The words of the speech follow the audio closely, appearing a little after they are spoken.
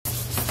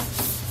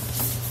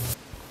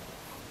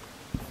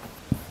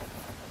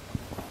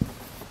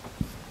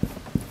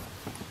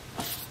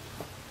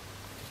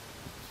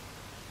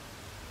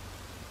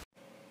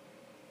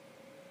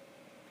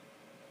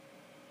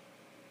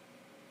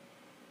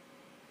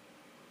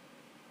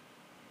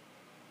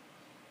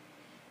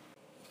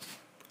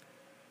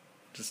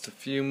Just a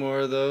few more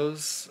of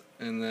those,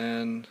 and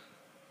then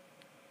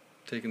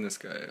taking this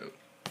guy out.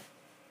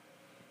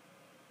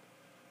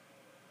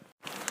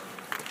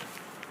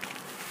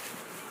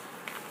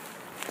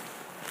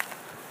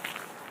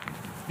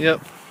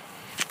 Yep.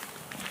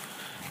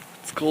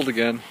 It's cold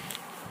again.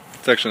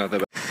 It's actually not that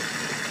bad.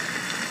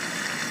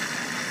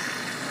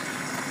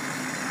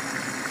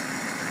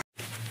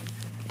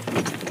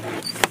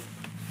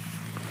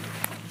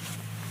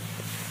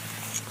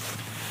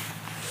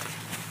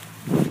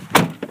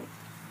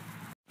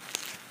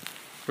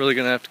 Really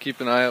gonna have to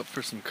keep an eye out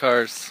for some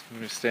cars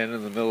when we stand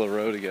in the middle of the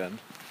road again.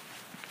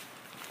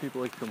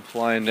 People like come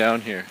flying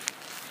down here.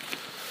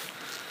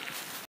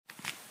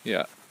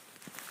 Yeah,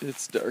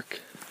 it's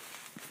dark.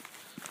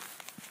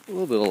 A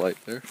little bit of light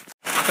there.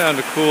 Found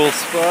a cool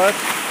spot.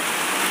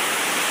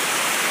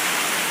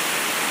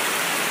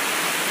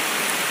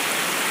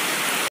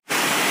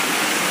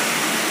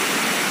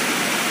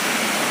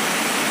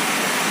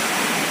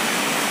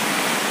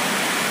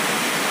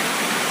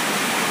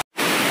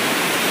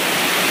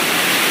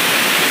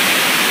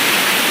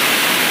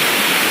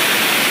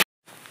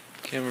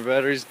 Camera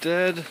battery's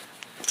dead.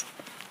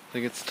 I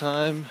think it's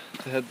time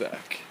to head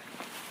back.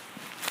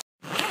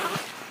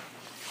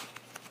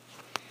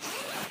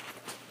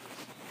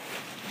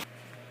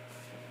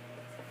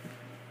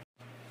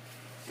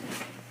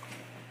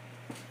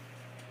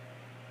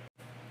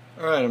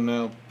 Alright, I'm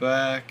now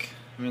back.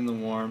 I'm in the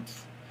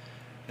warmth.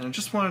 And I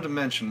just wanted to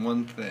mention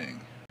one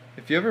thing.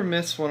 If you ever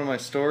miss one of my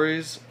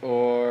stories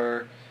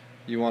or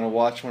you want to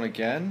watch one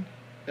again,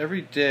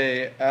 every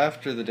day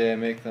after the day I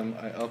make them,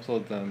 I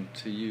upload them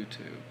to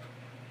YouTube.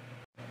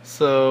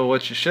 So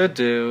what you should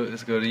do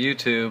is go to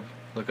YouTube,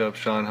 look up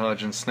Sean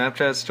Hodgins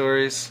Snapchat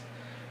stories,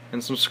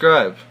 and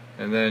subscribe.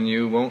 And then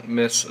you won't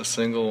miss a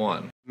single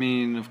one. I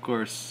mean, of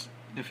course,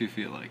 if you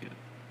feel like it.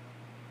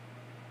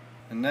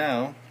 And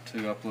now, to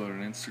upload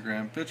an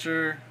Instagram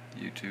picture,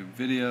 YouTube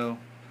video,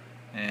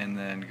 and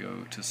then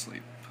go to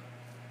sleep.